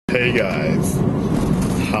Hey guys,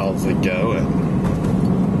 how's it going?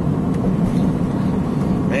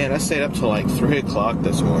 Man, I stayed up till like 3 o'clock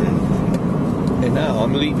this morning, and now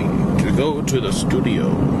I'm leaving to go to the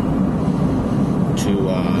studio to do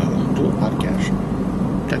a podcast,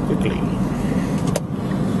 technically.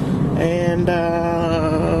 And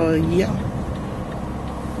yeah.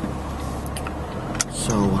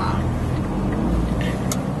 So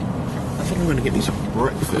I think I'm gonna get me some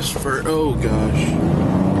breakfast for. Oh gosh.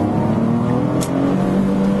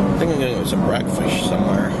 I think I'm gonna get some breakfast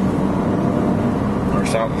somewhere. Or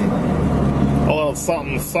something. A little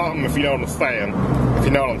something, something, if you know what I'm saying. If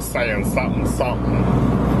you know what I'm saying, something, something.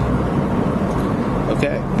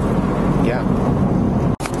 Okay. Yeah.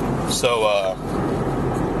 So,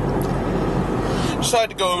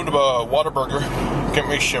 decided to go to Whataburger, get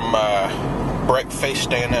me some,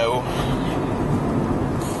 breakfast-ano.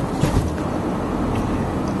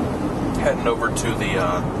 Heading over to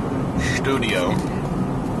the, studio.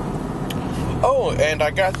 Oh, and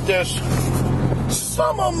I got this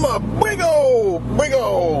some of my big old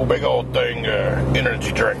thing,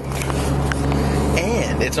 energy drink.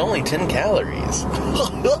 And it's only 10 calories.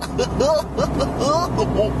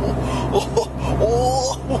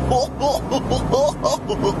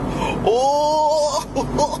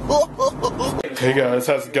 Hey guys,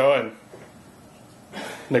 how's it going?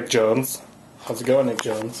 Nick Jones. How's it going, Nick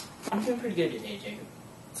Jones? I'm doing pretty good today, Jacob.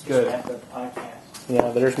 It's good. After the podcast.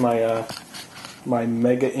 Yeah, there's my my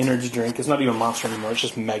mega energy drink. It's not even Monster anymore, it's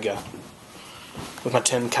just mega. With my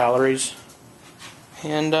 10 calories.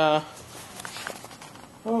 And oh,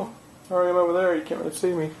 I am over there, you can't really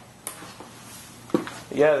see me.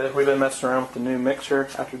 Yeah, we've been messing around with the new mixer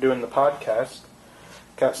after doing the podcast.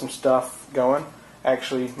 Got some stuff going.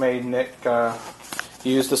 Actually made Nick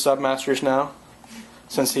use the Submasters now,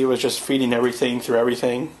 since he was just feeding everything through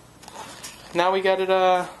everything. Now we got it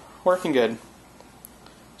working good.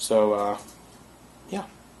 So, yeah.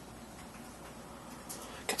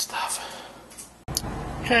 Good stuff.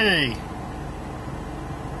 Hey!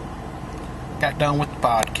 Got done with the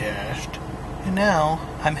podcast, and now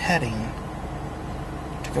I'm heading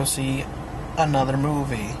to go see another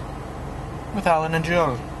movie with Alan and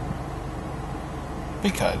Jill.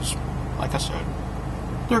 Because, like I said,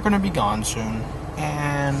 they're gonna be gone soon,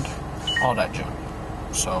 and all that junk.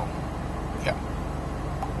 So, yeah.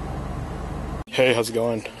 Hey, how's it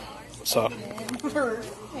going? What's up?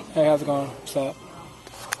 Hey, how's it going? What's up?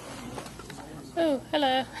 Oh,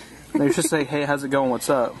 hello. Maybe just say, hey, how's it going? What's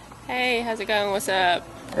up? Hey, how's it going? What's up?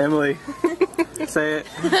 Emily, say it.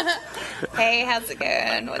 Hey, how's it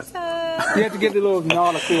going? What's up? You have to get the little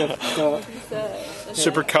nod of fifth.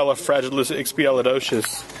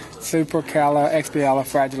 Supercalifragilisticexpialidocious.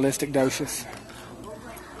 Supercalifragilisticdocious.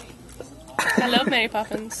 I love Mary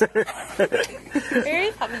Poppins.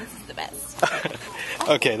 Mary Poppins is the best.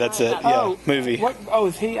 Okay, that's it. Yeah, movie. What? Oh,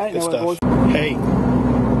 is he? I Good didn't know what stuff. voice. Hey,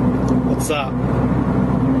 what's up?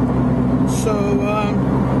 So,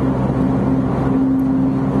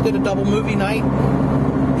 did a double movie night,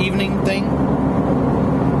 evening thing.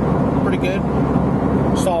 Pretty good.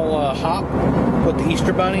 Saw Hop with the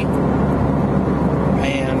Easter Bunny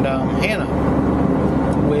and Hannah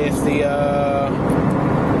with the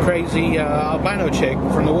crazy albino chick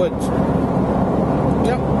from the woods.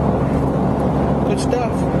 Yep. Good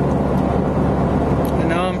stuff. And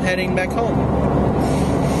now I'm heading back home.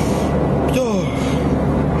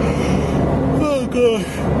 Oh gosh.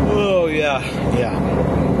 Oh yeah.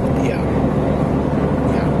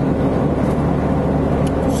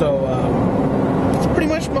 So it's pretty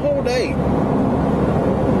much my whole day.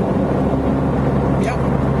 Yeah.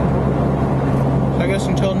 So I guess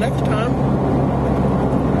until next time,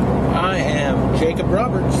 I am Jacob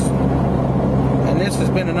Roberts, and this has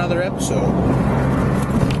been another episode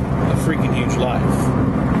of Freaking Huge Life.